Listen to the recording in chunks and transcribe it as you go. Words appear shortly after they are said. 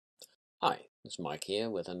Hi, it's Mike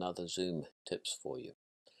here with another Zoom tips for you.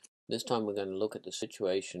 This time we're going to look at the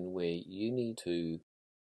situation where you need to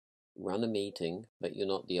run a meeting, but you're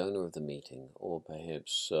not the owner of the meeting, or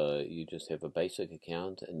perhaps you just have a basic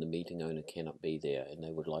account and the meeting owner cannot be there and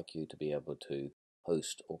they would like you to be able to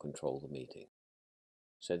host or control the meeting.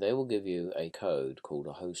 So they will give you a code called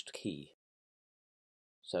a host key.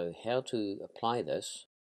 So how to apply this,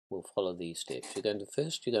 we'll follow these steps. You're going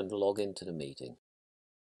to log into the meeting.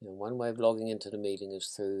 Now, one way of logging into the meeting is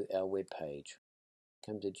through our web page.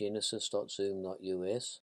 Come to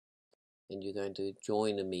genesis.zoom.us and you're going to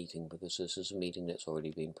join a meeting because this is a meeting that's already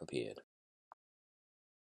been prepared.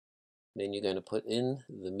 Then you're going to put in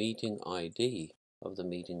the meeting ID of the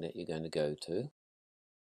meeting that you're going to go to.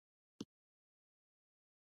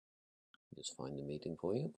 Just find the meeting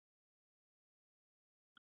for you.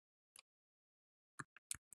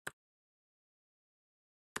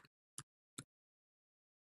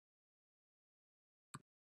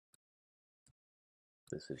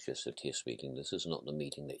 This is just a test meeting. This is not the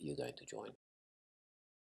meeting that you're going to join.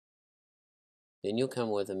 Then you'll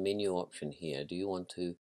come with a menu option here. Do you want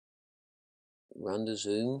to run the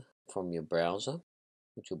Zoom from your browser,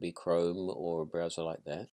 which will be Chrome or a browser like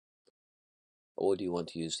that? Or do you want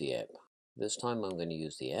to use the app? This time I'm going to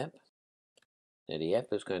use the app. Now the app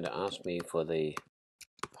is going to ask me for the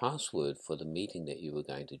password for the meeting that you were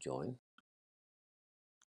going to join.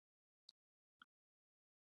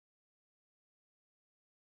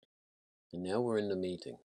 And now we're in the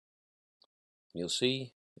meeting. You'll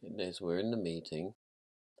see as we're in the meeting,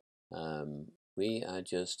 we are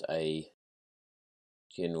just a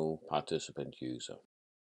general participant user.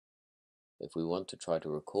 If we want to try to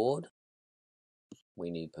record,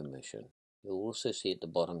 we need permission. You'll also see at the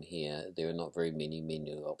bottom here, there are not very many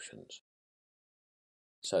menu options.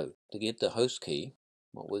 So to get the host key,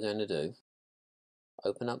 what we're going to do,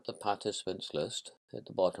 open up the participants list at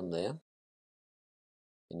the bottom there,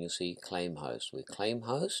 and you'll see claim host. We claim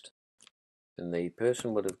host, and the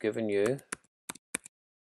person would have given you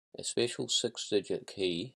a special 6-digit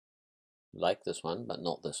key like this one, but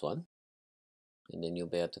not this one, and then you'll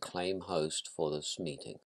be able to claim host for this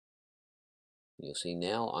meeting. You'll see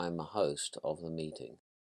now I'm a host of the meeting.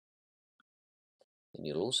 And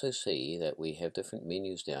you'll also see that we have different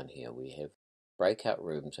menus down here. We have breakout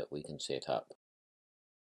rooms that we can set up.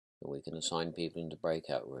 And we can assign people into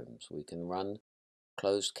breakout rooms. We can run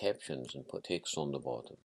closed captions and put text on the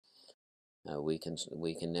bottom. We can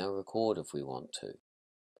now record if we want to.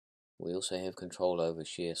 We also have control over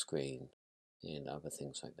share screen and other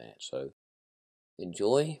things like that. So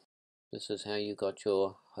enjoy. This is how you got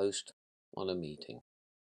your host on a meeting.